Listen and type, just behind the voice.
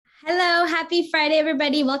Happy Friday,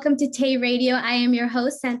 everybody. Welcome to Tay Radio. I am your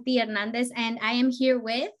host, Santi Hernandez, and I am here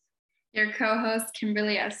with your co-host,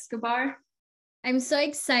 Kimberly Escobar. I'm so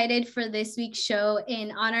excited for this week's show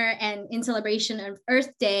in honor and in celebration of Earth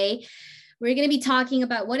Day. We're going to be talking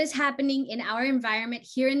about what is happening in our environment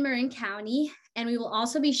here in Marin County, and we will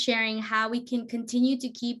also be sharing how we can continue to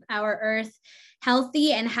keep our Earth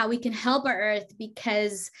healthy and how we can help our Earth,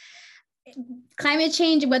 because climate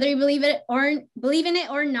change, whether you believe in it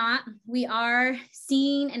or not, we are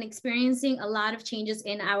seeing and experiencing a lot of changes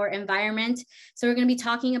in our environment. So we're going to be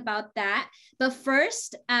talking about that. But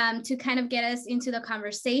first, to kind of get us into the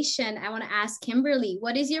conversation, I want to ask Kimberly,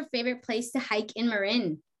 what is your favorite place to hike in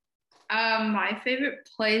Marin? My favorite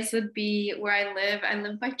place would be where I live. I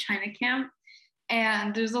live by China Camp,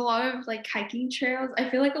 and there's a lot of like hiking trails. I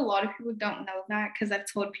feel like a lot of people don't know that because I've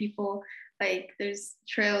told people like there's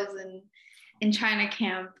trails in China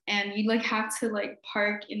Camp, and you like have to like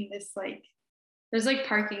park in this like there's like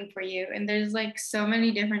parking for you, and there's like so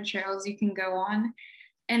many different trails you can go on,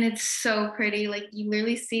 and it's so pretty. Like you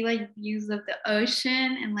literally see like views of the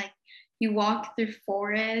ocean, and like you walk through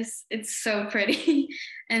forests. It's so pretty.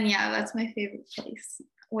 And yeah, that's my favorite place.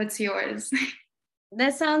 What's yours?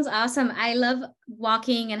 That sounds awesome. I love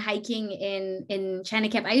walking and hiking in China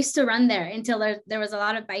Camp. I used to run there until there was a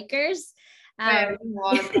lot of bikers. But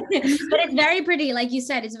it's very pretty. Like you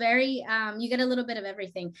said, it's very, you get a little bit of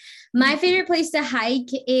everything. My favorite place to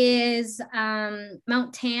hike is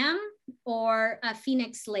Mount Tam or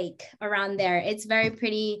Phoenix Lake around there. It's very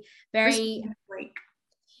pretty, very, Lake?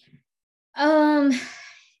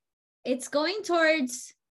 It's going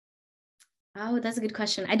towards, oh, that's a good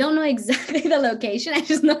question. I don't know exactly the location. I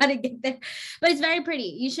just know how to get there, but it's very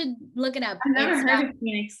pretty. You should look it up. I've never heard of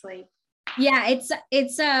Phoenix Lake. Yeah,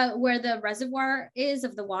 it's where the reservoir is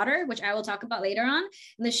of the water, which I will talk about later on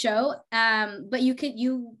in the show. But you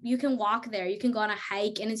can walk there. You can go on a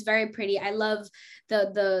hike, and it's very pretty. I love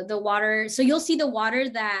the water. So you'll see the water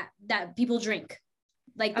that people drink.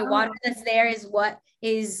 Like the water that's there is what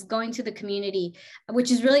is going to the community,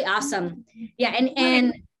 which is really awesome. Yeah,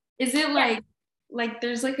 and is it like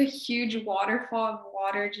there's like a huge waterfall of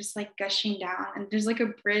water just like gushing down, and there's like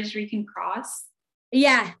a bridge where you can cross?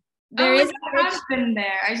 Yeah. I've been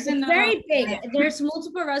there. I just didn't know. Very big. There's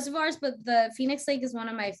multiple reservoirs, but the Phoenix Lake is one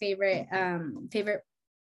of my favorite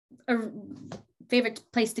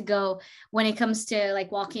place to go when it comes to like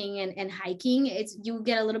walking and hiking. It's you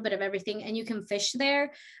get a little bit of everything, and you can fish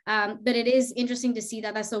there. But it is interesting to see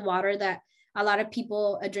that that's the water that a lot of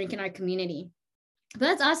people drink in our community. But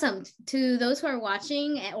that's awesome. To those who are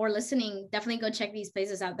watching or listening, definitely go check these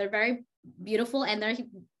places out. They're very beautiful, and they're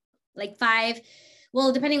like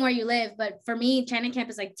well, depending where you live, but for me, China Camp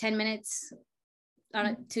is like 10 minutes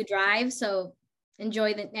to drive. So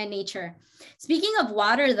enjoy the nature. Speaking of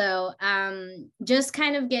water though, just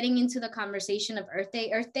kind of getting into the conversation of Earth Day.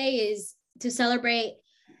 Earth Day is to celebrate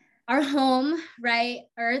our home, right?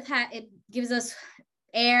 It gives us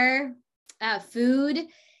air, food,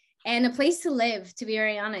 and a place to live, to be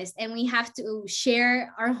very honest. And we have to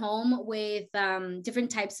share our home with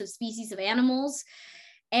different types of species of animals.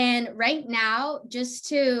 And right now, just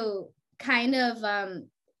to kind of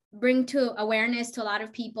bring to awareness to a lot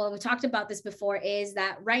of people, and we talked about this before, is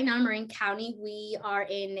that right now in Marin County, we are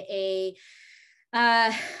in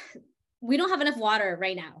we don't have enough water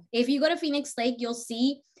right now. If you go to Phoenix Lake, you'll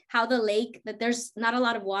see how that there's not a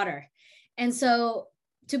lot of water. And so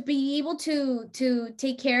to be able to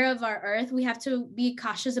take care of our earth, we have to be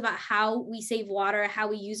cautious about how we save water, how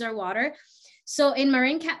we use our water. So in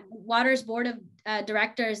Marin Water's Board of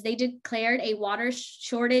Directors, they declared a water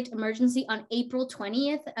shortage emergency on April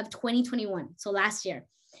 20th of 2021, so last year.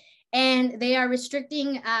 And they are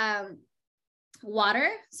restricting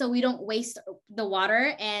water so we don't waste the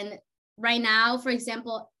water. And right now, for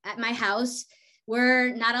example, at my house,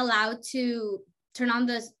 we're not allowed to turn on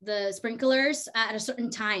the sprinklers at a certain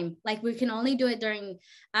time. Like we can only do it during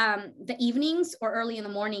the evenings or early in the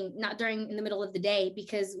morning, not in the middle of the day,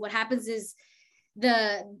 because what happens is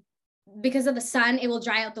because of the sun, it will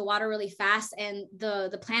dry out the water really fast, and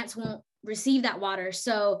the plants won't receive that water.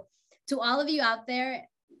 So to all of you out there,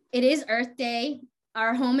 it is Earth Day.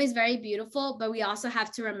 Our home is very beautiful, but we also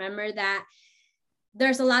have to remember that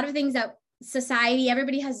there's a lot of things that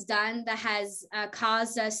everybody has done that has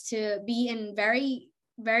caused us to be in very,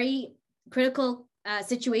 very critical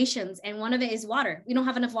situations. And one of it is water. We don't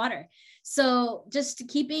have enough water. So just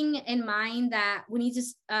keeping in mind that we need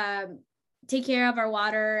to take care of our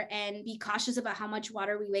water and be cautious about how much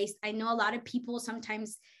water we waste. I know a lot of people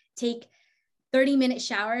sometimes take 30-minute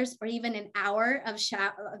showers or even an hour of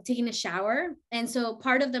taking a shower. And so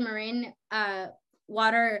part of the Marin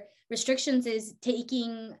water restrictions is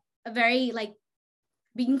taking a very like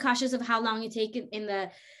being cautious of how long you take in the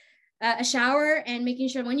a shower, and making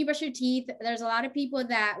sure when you brush your teeth. There's a lot of people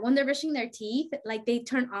that when they're brushing their teeth, like they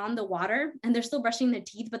turn on the water and they're still brushing their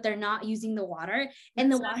teeth, but they're not using the water.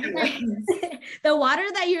 And the water that, the water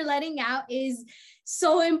that you're letting out is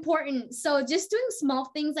so important. So just doing small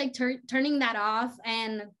things like turning that off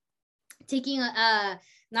and taking a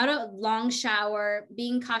not a long shower,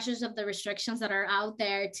 being cautious of the restrictions that are out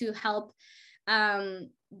there to help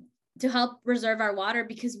reserve our water,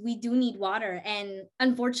 because we do need water. And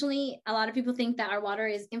unfortunately, a lot of people think that our water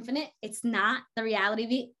is infinite. It's not. The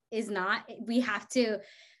reality is not. We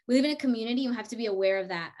live in a community, and we have to be aware of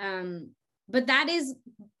that. But that is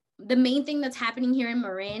the main thing that's happening here in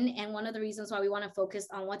Marin. And one of the reasons why we want to focus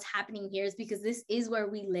on what's happening here is because this is where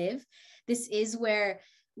we live. This is where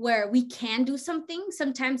we can do something.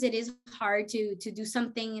 Sometimes it is hard to do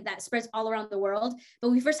something that spreads all around the world, but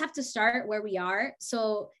we first have to start where we are.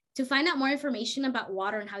 So to find out more information about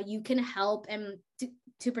water and how you can help and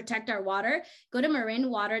to protect our water, go to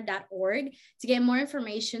marinwater.org to get more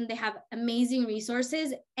information. They have amazing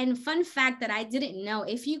resources. And fun fact that I didn't know,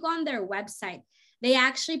 if you go on their website, they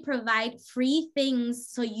actually provide free things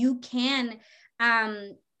so you can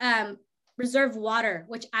reserve water,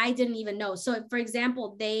 which I didn't even know. So for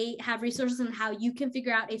example, they have resources on how you can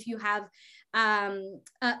figure out if you have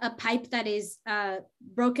a pipe that is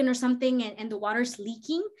broken or something, and the water's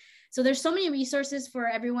leaking. So there's so many resources for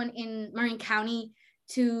everyone in Marin County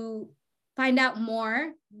to find out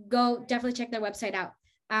more. Go definitely check their website out.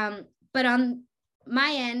 But on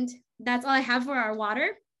my end, that's all I have for our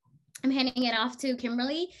water. I'm handing it off to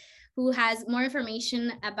Kimberly, who has more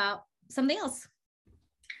information about something else.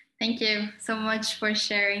 Thank you so much for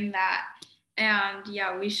sharing that. And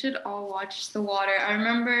yeah, we should all watch the water. I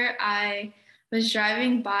remember I was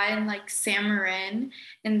driving by in like San Marin,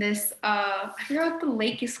 and this I forgot what the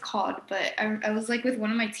lake is called, but I was like with one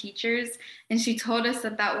of my teachers, and she told us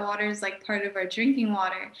that water is like part of our drinking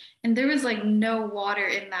water, and there was like no water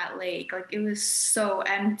in that lake. Like it was so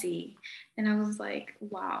empty, and I was like,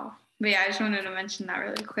 wow. But yeah, I just wanted to mention that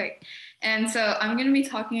really quick. And so I'm going to be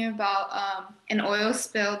talking about an oil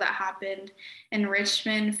spill that happened in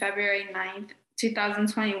Richmond, February 9th,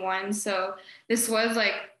 2021. So this was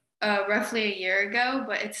like roughly a year ago,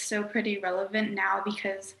 but it's still pretty relevant now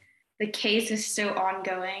because the case is still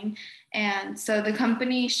ongoing. And so the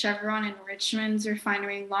company Chevron in Richmond's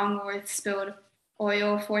refinery Longworth spilled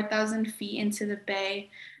oil 4,000 feet into the bay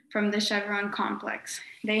from the Chevron complex.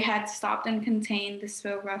 They had stopped and contained the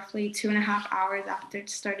spill roughly 2.5 hours after it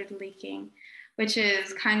started leaking, which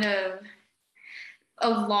is kind of a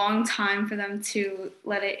long time for them to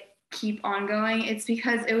let it keep on going. It's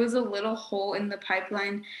because it was a little hole in the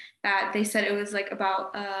pipeline that they said it was like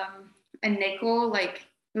about a nickel, like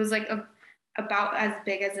it was like about as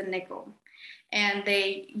big as a nickel. And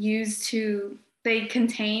they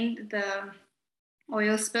contained the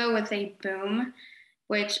oil spill with a boom,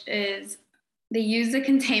 which is, they use the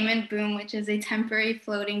containment boom, which is a temporary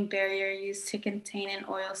floating barrier used to contain an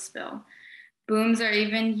oil spill. Booms are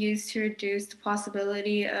even used to reduce the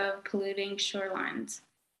possibility of polluting shorelines.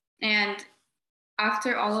 And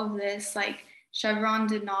after all of this, like Chevron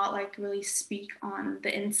did not like really speak on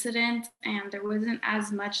the incident, and there wasn't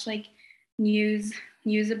as much like news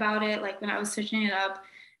about it. Like when I was searching it up,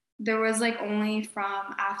 there was like only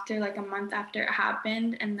from after like a month after it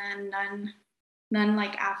happened, and then none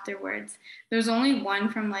like afterwards. There's only one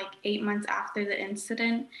from like 8 months after the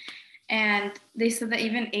incident. And they said that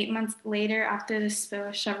even 8 months later after the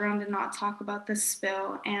spill, Chevron did not talk about the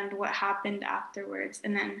spill and what happened afterwards.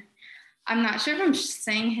 And then I'm not sure if I'm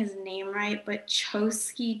saying his name right, but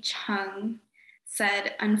Chosky Chung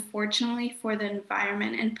said, unfortunately for the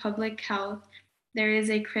environment and public health, there is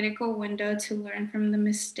a critical window to learn from the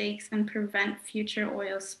mistakes and prevent future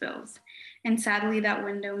oil spills. And sadly, that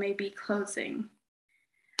window may be closing.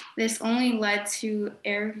 This only led to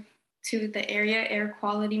the Area Air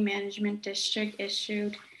Quality Management District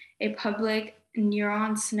issued a public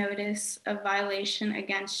nuance notice of violation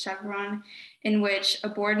against Chevron, in which a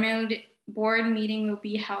board meeting will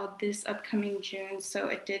be held this upcoming June. So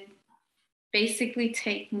it did basically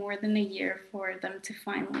take more than a year for them to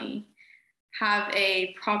finally have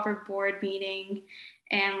a proper board meeting,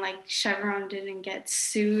 and like Chevron didn't get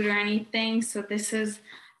sued or anything. So this is,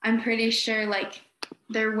 I'm pretty sure, like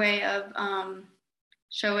their way of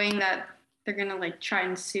showing that they're gonna like try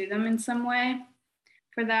and sue them in some way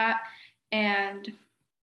for that. And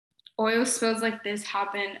oil spills like this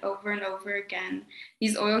happen over and over again.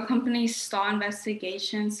 These oil companies stall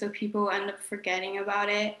investigations so people end up forgetting about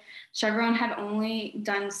it. Chevron had only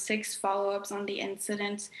done 6 follow-ups on the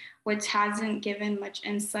incidents, which hasn't given much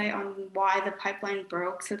insight on why the pipeline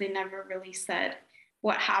broke, so they never really said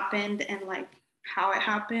what happened and like how it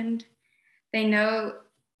happened. They know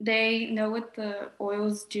what the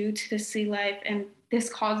oils do to the sea life, and this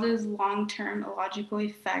causes long-term ecological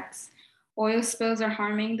effects. Oil spills are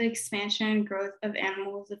harming the expansion and growth of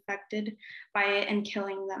animals affected by it and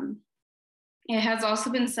killing them. It has also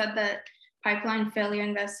been said that pipeline failure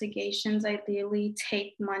investigations ideally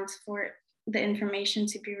take months for the information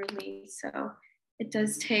to be released. So it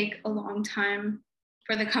does take a long time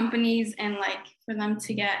for the companies and like for them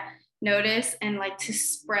to get notice and like to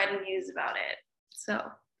spread news about it. So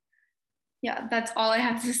yeah, that's all I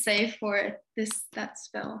have to say for that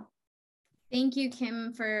spill. Thank you,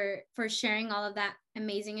 Kim, for sharing all of that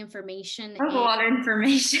amazing information. That was a lot of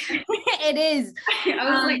information. It is.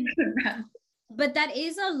 I was like, but that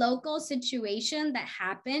is a local situation that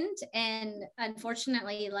happened, and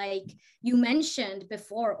unfortunately, like you mentioned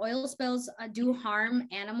before, oil spills do harm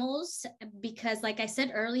animals because, like I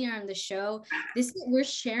said earlier in the show, we're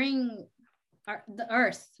sharing the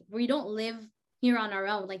earth. We don't live here on our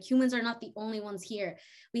own. Like humans are not the only ones here.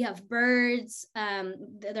 We have birds.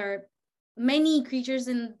 There are many creatures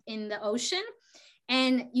in the ocean,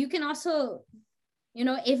 and you can also, you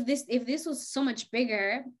know, if this was so much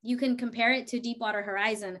bigger, you can compare it to Deepwater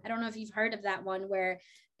Horizon. I don't know if you've heard of that one, where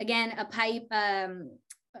again a pipe,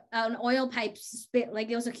 an oil pipe spit, like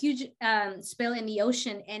it was a huge spill in the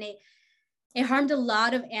ocean, and it harmed a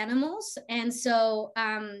lot of animals. And so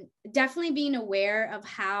definitely being aware of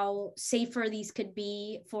how safer these could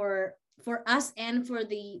be for us and for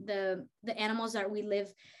the animals that we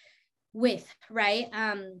live with, right?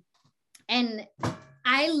 And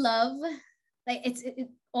I love, like, it's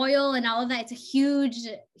oil and all of that. It's a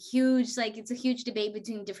huge like, it's a huge debate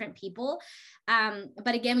between different people.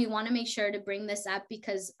 But again, we want to make sure to bring this up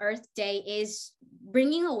because Earth Day is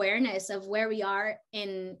bringing awareness of where we are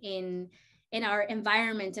in our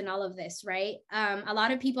environment and all of this, right? A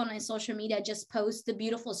lot of people on social media just post the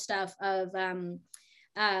beautiful stuff of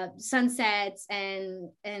sunsets and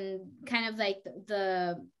kind of like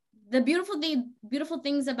the beautiful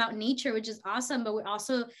things about nature, which is awesome. But we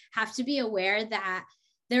also have to be aware that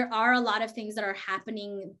there are a lot of things that are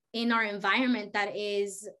happening in our environment that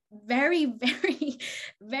is very, very,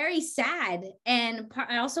 very sad. And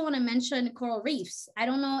I also want to mention coral reefs. I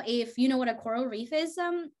don't know if you know what a coral reef is,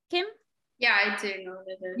 Kim? Yeah, I do know what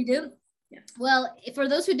it is. You do? Yeah. Well, for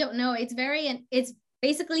those who don't know, it's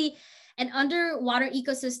basically an underwater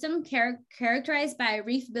ecosystem characterized by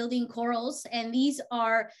reef building corals. And these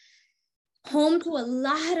are home to a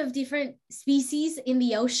lot of different species in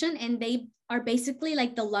the ocean, and they are basically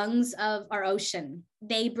like the lungs of our ocean.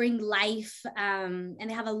 They bring life, and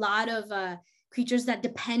they have a lot of creatures that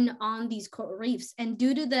depend on these coral reefs. And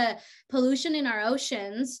due to the pollution in our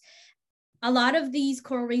oceans, a lot of these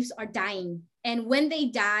coral reefs are dying. And when they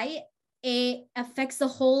die, it affects the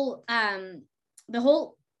whole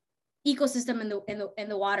ecosystem in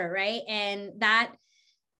the water, right? And that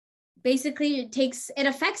basically it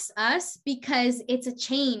affects us because it's a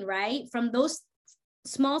chain, right? From those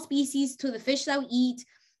small species to the fish that we eat,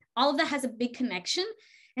 all of that has a big connection.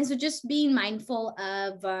 And so just being mindful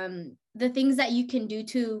of the things that you can do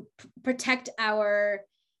to protect I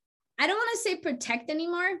don't want to say protect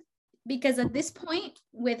anymore, because at this point,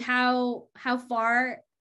 with how far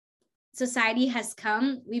society has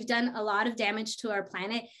come, we've done a lot of damage to our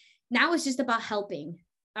planet. Now it's just about helping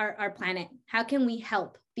our planet. How can we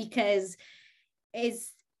help? Because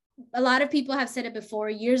a lot of people have said it before,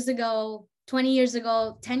 years ago, 20 years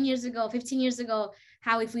ago, 10 years ago, 15 years ago,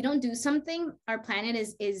 how if we don't do something, our planet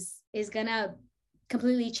is gonna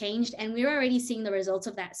completely change. And we're already seeing the results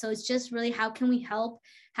of that. So it's just really, how can we help?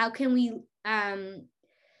 How can we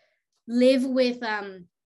live with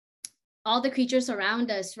all the creatures around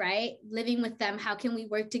us, right? Living with them. How can we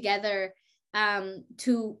work together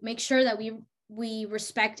to make sure that we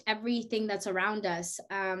respect everything that's around us?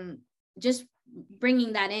 Just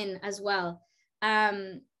bringing that in as well.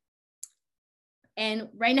 And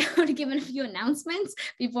right now, to give a few announcements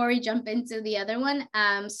before we jump into the other one.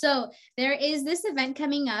 So there is this event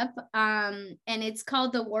coming up, and it's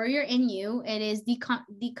called The Warrior in You. It is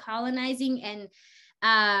decolonizing, and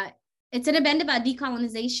it's an event about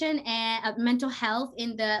decolonization and mental health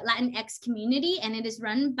in the Latinx community, and it is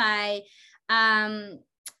run by let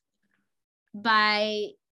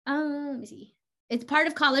me see. It's part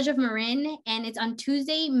of College of Marin, and it's on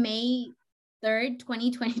Tuesday, May 3rd,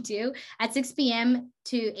 2022 at 6 p.m.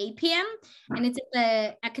 to 8 p.m. And it's at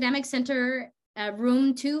the Academic Center,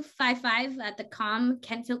 room 255 at the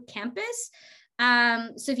Kentfield campus.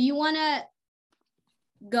 So if you want to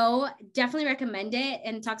go, definitely recommend it,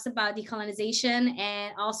 and talks about decolonization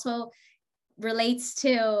and also relates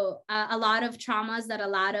to a lot of traumas that a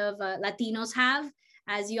lot of Latinos have.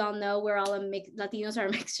 As you all know, we're all Latinos are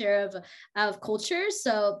a mixture of cultures.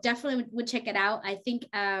 So definitely would check it out. I think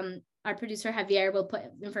our producer Javier will put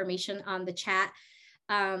information on the chat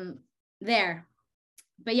there.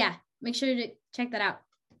 But yeah, make sure to check that out.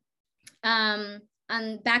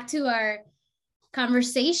 And back to our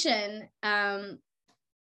conversation,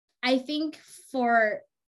 I think for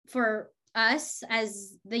us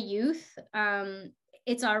as the youth,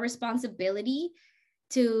 it's our responsibility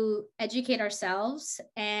to educate ourselves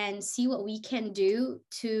and see what we can do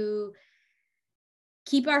to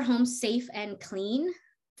keep our homes safe and clean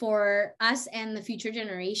for us and the future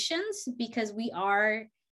generations, because we are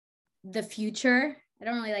the future. I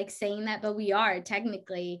don't really like saying that, but we are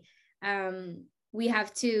technically. We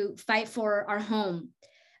have to fight for our home.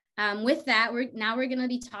 With that, we're going to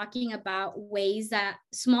be talking about ways that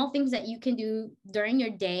small things that you can do during your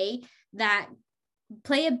day that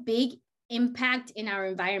play a big impact in our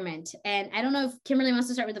environment. And I don't know if Kimberly wants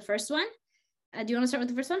to start with the first one. Do you want to start with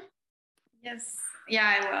the first one? Yes.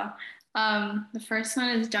 Yeah, I will. The first one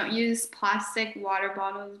is don't use plastic water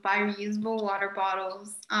bottles. Buy reusable water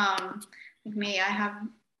bottles. Like me, I have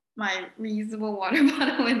my reusable water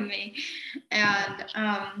bottle with me.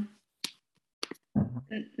 And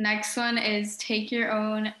next one is take your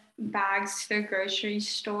own bags to the grocery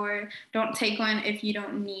store. Don't take one if you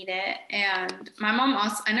don't need it. And my mom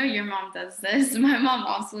also, I know your mom does this. My mom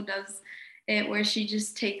also does it where she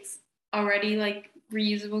just takes already like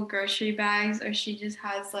reusable grocery bags, or she just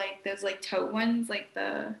has like those like tote ones, like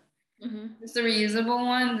just the reusable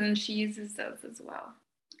ones, and she uses those as well.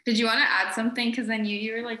 Did you want to add something? Because I knew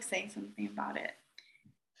you were like saying something about it.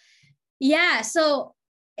 Yeah, so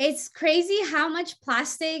it's crazy how much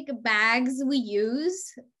plastic bags we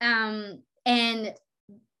use. And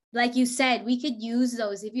like you said, we could use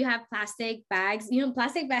those. If you have plastic bags,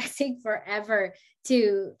 plastic bags take forever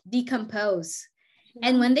to decompose. Yeah.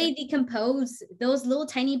 And when they decompose, those little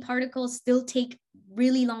tiny particles still take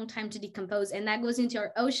really long time to decompose. And that goes into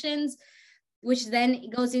our oceans, which then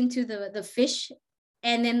goes into the fish.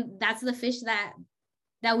 And then that's the fish that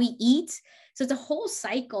we eat. So it's a whole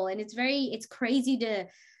cycle, and it's crazy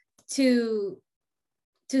to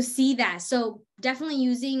see that. So definitely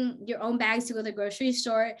using your own bags to go to the grocery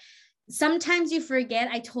store. Sometimes you forget.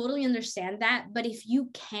 I totally understand that. But if you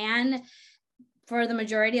can, for the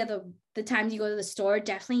majority of the times you go to the store,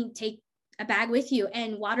 definitely take a bag with you.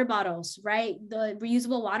 And water bottles, right? The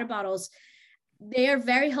reusable water bottles, they are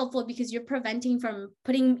very helpful because you're preventing from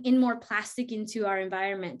putting in more plastic into our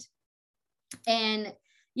environment. And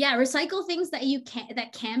yeah, recycle things that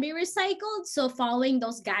can be recycled. So following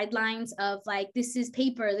those guidelines of like, this is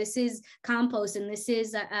paper, this is compost, and this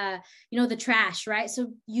is the trash, right?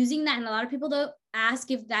 So using that, and a lot of people don't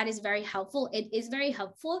ask if that is very helpful. It is very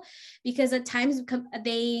helpful because at times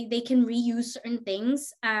they can reuse certain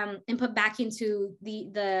things and put back into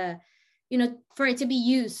the for it to be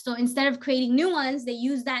used. So instead of creating new ones, they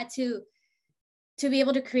use that to be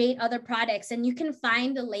able to create other products. And you can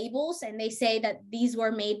find the labels, and they say that these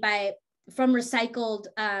were made from recycled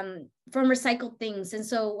things. And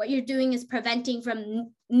so what you're doing is preventing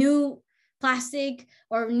from new plastic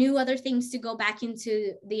or new other things to go back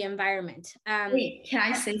into the environment. Wait, can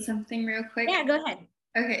I say something real quick? Yeah, go ahead.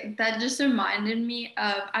 Okay, that just reminded me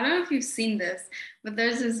of, I don't know if you've seen this, but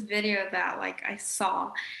there's this video that like I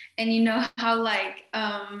saw, and you know how like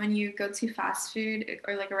when you go to fast food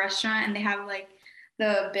or like a restaurant and they have like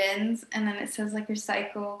the bins, and then it says like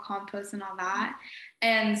recycle, compost, and all that.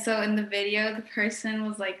 And so in the video, the person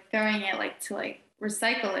was like throwing it like to like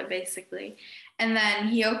recycle it basically. And then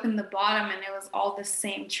he opened the bottom and it was all the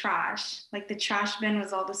same trash. Like the trash bin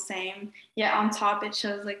was all the same, yet on top it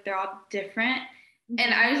shows like they're all different. Mm-hmm.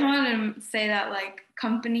 And I just wanted to say that like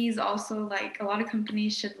companies also, like a lot of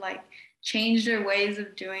companies should like change their ways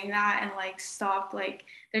of doing that and like stop, like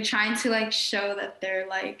they're trying to like show that they're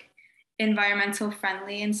like environmental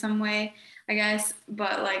friendly in some way, I guess,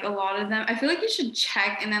 but like a lot of them, I feel like you should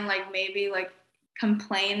check and then like maybe like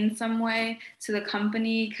complain in some way to the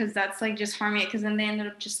company, because that's like just harming it, because then they ended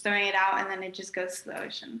up just throwing it out and then it just goes to the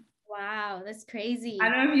ocean. Wow, that's crazy. I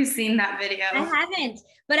don't know if you've seen that video. I haven't,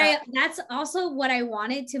 but that's also what I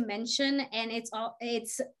wanted to mention. And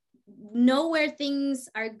it's know where things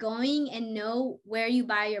are going and know where you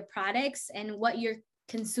buy your products and what you're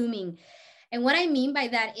consuming. And what I mean by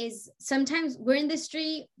that is sometimes we're in this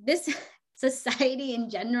society in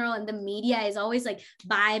general, and the media is always like,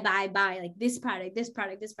 buy, like this product, this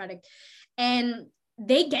product, this product. And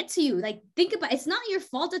they get to you. Like, think about, it's not your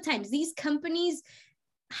fault at times. These companies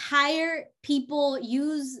hire people,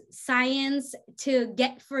 use science to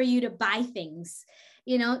get for you to buy things,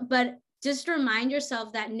 but just remind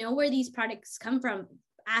yourself that know where these products come from.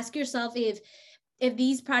 Ask yourself if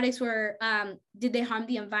these products were, did they harm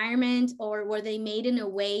the environment, or were they made in a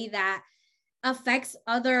way that affects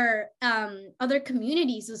other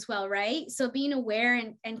communities as well, right? So being aware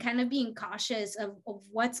and kind of being cautious of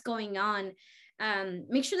what's going on.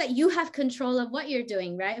 Make sure that you have control of what you're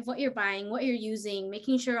doing, right? Of what you're buying, what you're using,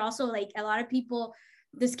 making sure also, like, a lot of people,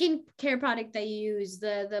 the skincare product that you use,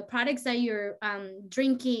 the products that you're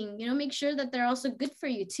drinking, make sure that they're also good for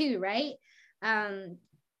you too, right?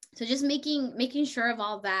 So just making sure of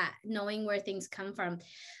all that, knowing where things come from.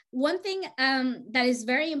 One thing that is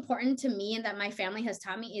very important to me and that my family has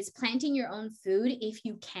taught me is planting your own food if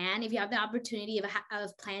you can. If you have the opportunity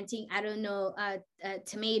of planting, I don't know,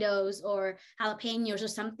 tomatoes or jalapenos or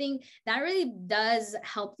something, that really does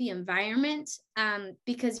help the environment,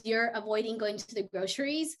 because you're avoiding going to the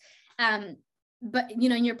groceries, but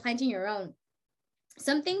you're planting your own.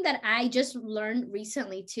 Something that I just learned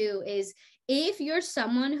recently too is, if you're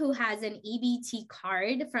someone who has an EBT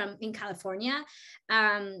card in California,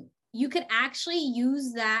 you could actually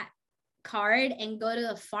use that card and go to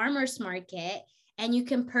the farmer's market, and you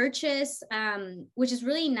can purchase, which is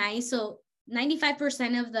really nice. So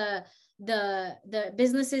 95% of the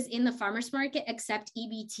businesses in the farmer's market accept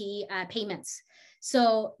EBT payments.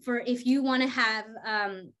 So if you want to have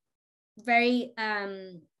very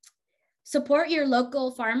support your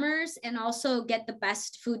local farmers and also get the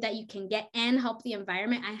best food that you can get and help the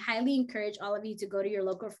environment, I highly encourage all of you to go to your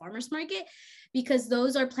local farmers market, because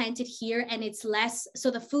those are planted here, and it's less,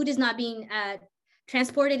 so the food is not being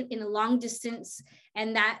transported in a long distance,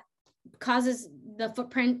 and that causes the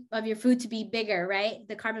footprint of your food to be bigger, right?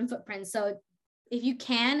 The carbon footprint. So if you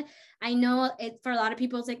can, I know for a lot of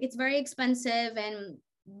people, it's like, it's very expensive,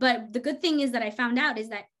 but the good thing is that I found out is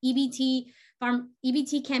that EBT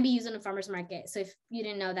can be used in a farmer's market. So if you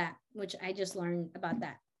didn't know that, which I just learned about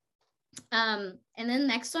that. And then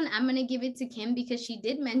next one, I'm going to give it to Kim, because she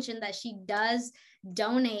did mention that she does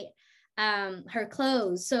donate her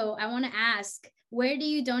clothes. So I want to ask, where do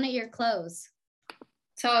you donate your clothes?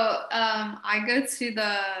 So I go to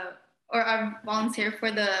I volunteer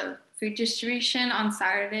for the food distribution on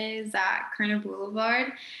Saturdays at Kerner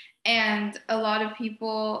Boulevard. And a lot of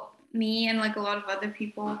people, me and like a lot of other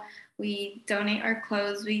people, we donate our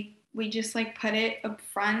clothes. We just like put it up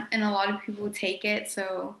front, and a lot of people take it.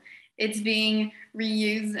 So it's being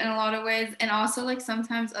reused in a lot of ways. And also, like,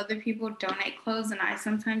 sometimes other people donate clothes, and I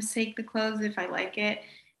sometimes take the clothes if I like it.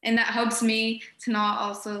 And that helps me to not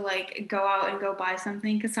also like go out and go buy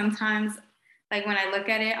something, because sometimes, like, when I look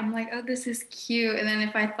at it, I'm like, oh, this is cute. And then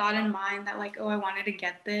if I thought in mind that, like, oh, I wanted to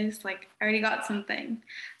get this, like, I already got something.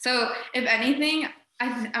 So if anything,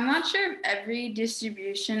 I'm not sure if every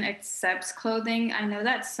distribution accepts clothing. I know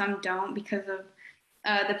that some don't because of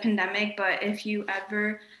the pandemic, but if you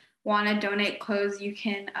ever want to donate clothes, you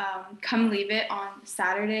can come leave it on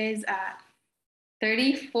Saturdays at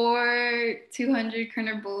 34200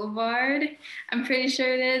 Kerner Boulevard. I'm pretty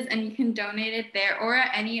sure it is, and you can donate it there or at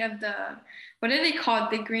any of what are they called?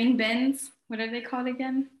 The green bins? What are they called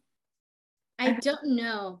again? I don't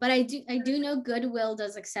know, but I do know Goodwill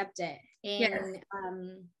does accept it in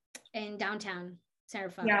downtown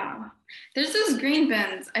Sarafo. Yeah, there's those green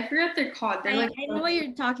bins. I forgot they're called. I know what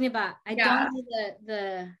you're talking about. I don't know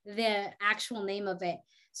the actual name of it.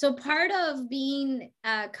 So part of being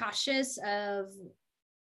cautious of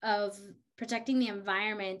protecting the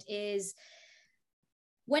environment is,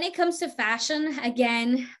 when it comes to fashion,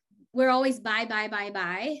 again, we're always buy,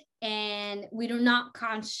 and we're not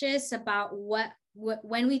conscious about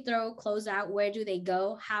when we throw clothes out, where do they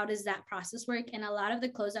go? How does that process work? And a lot of the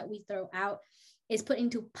clothes that we throw out is put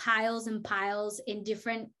into piles and piles in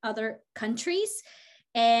different other countries,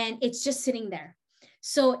 and it's just sitting there.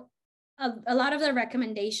 So a lot of the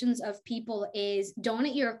recommendations of people is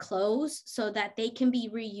donate your clothes so that they can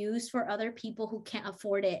be reused for other people who can't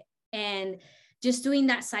afford it. And just doing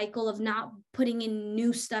that cycle of not putting in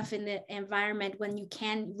new stuff in the environment when you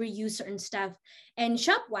can reuse certain stuff, and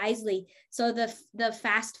shop wisely. So the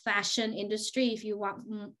fast fashion industry, if you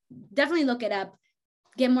want, definitely look it up,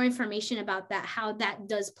 get more information about that, how that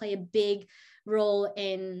does play a big role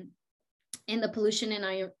in the pollution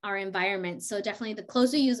in our environment. So definitely the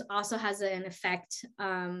clothes we use also has an effect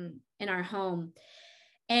in our home.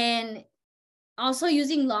 And also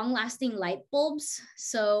using long lasting light bulbs.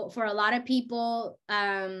 So for a lot of people,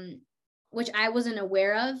 which I wasn't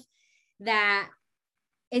aware of, that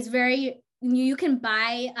it's very, you can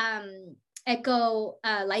buy eco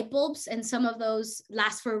light bulbs, and some of those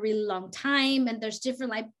last for a really long time, and there's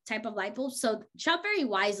different type of light bulbs. So shop very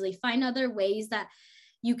wisely, find other ways that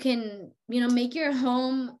you can, make your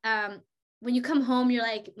home, when you come home, you're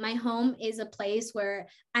like, my home is a place where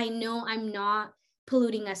I know I'm not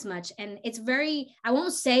polluting as much. And it's very, I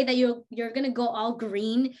won't say that you're going to go all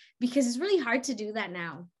green, because it's really hard to do that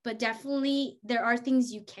now, but definitely there are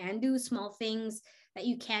things you can do, small things that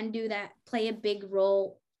you can do that play a big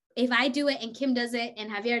role. If I do it and Kim does it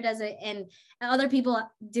and Javier does it and other people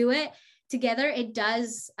do it together, it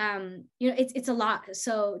does, it's a lot.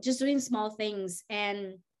 So just doing small things.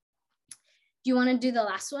 And do you want to do the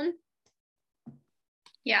last one?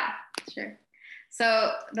 Yeah, sure.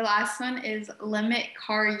 So the last one is limit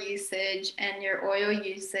car usage and your oil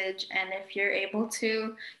usage. And if you're able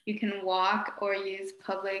to, you can walk or use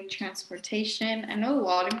public transportation. I know a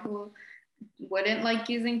lot of people wouldn't like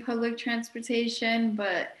using public transportation,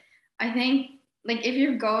 but I think like if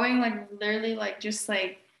you're going like literally like just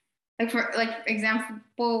like for like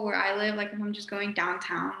example where I live, like if I'm just going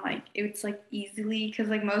downtown, like it's like easily, because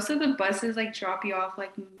like most of the buses like drop you off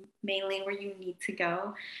like mainly where you need to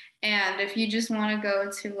go. And if you just want to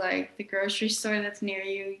go to like the grocery store that's near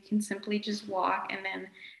you, you can simply just walk and then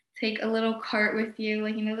take a little cart with you,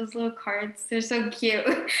 like those little carts, they're so cute.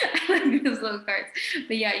 I like those little carts.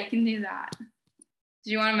 But yeah, you can do that.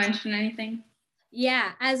 Do you want to mention anything?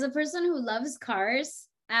 Yeah, as a person who loves cars,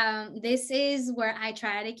 this is where I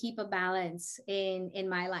try to keep a balance in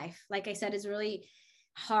my life. Like I said, it's really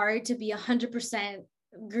hard to be 100%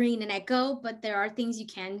 green and eco, but there are things you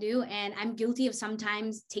can do. And I'm guilty of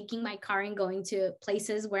sometimes taking my car and going to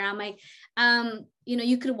places where I'm like,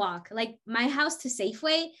 you could walk. Like my house to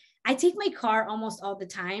Safeway, I take my car almost all the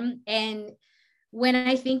time. And when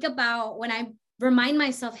I remind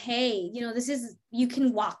myself, hey, you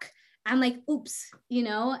can walk, I'm like, oops,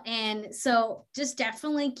 and so just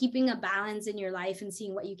definitely keeping a balance in your life and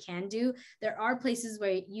seeing what you can do. There are places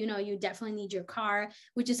where, you definitely need your car,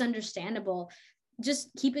 which is understandable. Just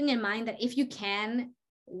keeping in mind that if you can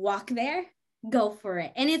walk there, go for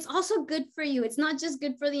it. And it's also good for you. It's not just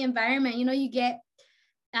good for the environment. You get,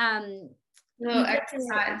 little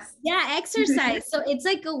exercise. Exercise. So it's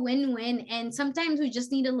like a win-win. And sometimes we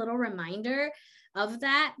just need a little reminder of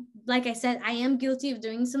that. Like I said, I am guilty of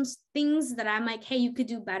doing some things that I'm like, hey, you could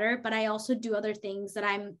do better, but I also do other things that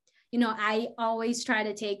I always try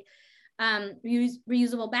to take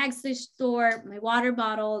reusable bags to the store, my water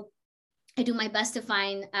bottle. I do my best to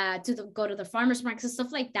find go to the farmers markets and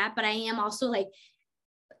stuff like that. But I am also like,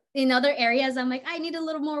 in other areas, I'm like, I need a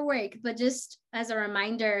little more work. But just as a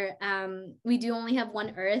reminder, we do only have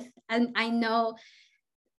one Earth. And I know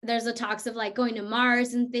there's the talks of like going to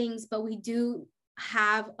Mars and things, but we do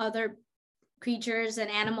have other creatures and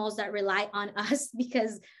animals that rely on us,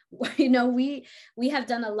 because we have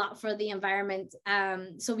done a lot for the environment.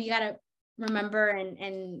 So we got to remember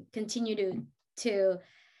and continue to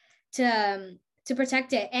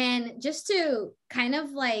protect it. And just to kind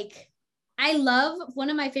of like, I love, one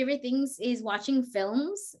of my favorite things is watching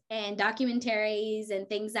films and documentaries and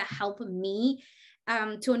things that help me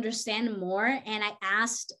to understand more. And I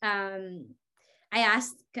asked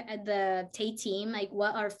the Tay team, like,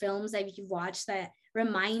 what are films that you've watched that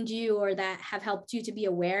remind you or that have helped you to be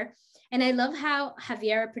aware? And I love how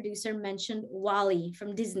Javier, producer, mentioned WALL-E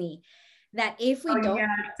from Disney, that if we don't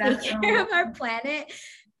take care of our planet,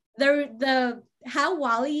 the how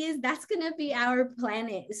WALL-E is, that's gonna be our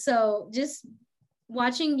planet. So just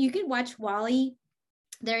watching, you could watch WALL-E.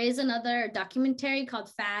 There is another documentary called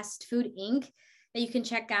Fast Food Inc. that you can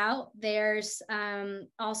check out. There's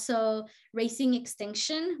also Racing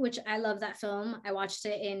Extinction, which I love that film. I watched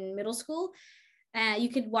it in middle school. You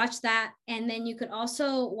could watch that. And then you could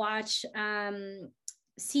also watch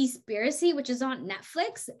Seaspiracy, which is on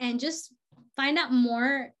Netflix, and just find out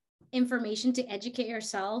more information to educate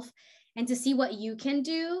yourself and to see what you can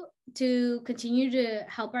do to continue to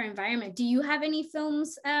help our environment. Do you have any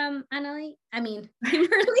films, Annalie? I mean,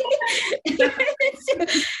 Kimberly,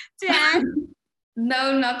 to add?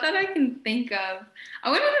 No, not that I can think of. I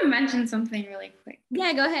wanted to mention something really quick.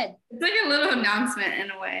 Yeah, go ahead. It's like a little announcement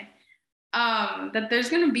in a way. That there's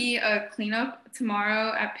gonna be a cleanup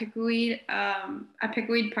tomorrow at Pickweed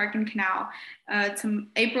Park and Canal.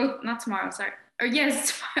 April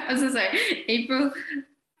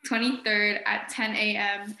 23rd at 10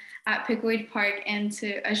 a.m. at Pickweed Park. And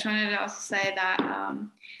I just wanted to also say that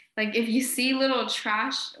like if you see little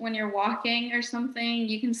trash when you're walking or something,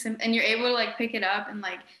 you can and you're able to like pick it up, and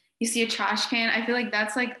like you see a trash can, I feel like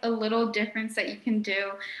that's like a little difference that you can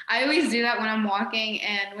do. I always do that when I'm walking,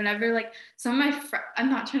 and whenever like some of my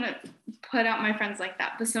I'm not trying to put out my friends like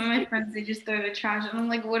that, but some of my friends, they just throw the trash and I'm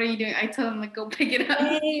like, what are you doing? I tell them like, go pick it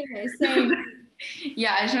up. Same.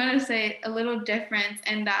 Yeah, I just want to say a little difference,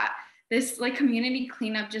 and that this like community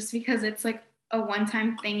cleanup, just because it's like a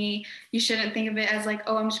one-time thingy, you shouldn't think of it as like,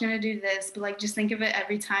 oh, I'm just gonna do this, but like just think of it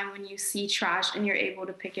every time when you see trash and you're able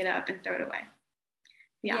to pick it up and throw it away.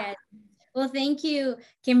 Yeah. Yes. Well, thank you,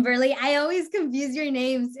 Kimberly. I always confuse your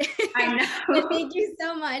names. I know. Thank you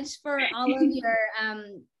so much for all of your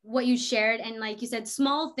what you shared. And like you said,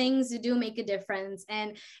 small things do make a difference.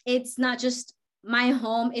 And it's not just my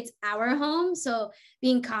home, it's our home. So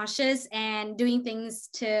being cautious and doing things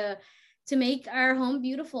to make our home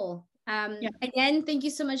beautiful. Again, thank you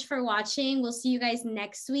so much for watching. We'll see you guys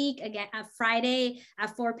next week again at Friday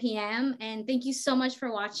at 4 p.m. And thank you so much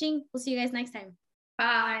for watching. We'll see you guys next time.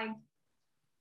 Bye.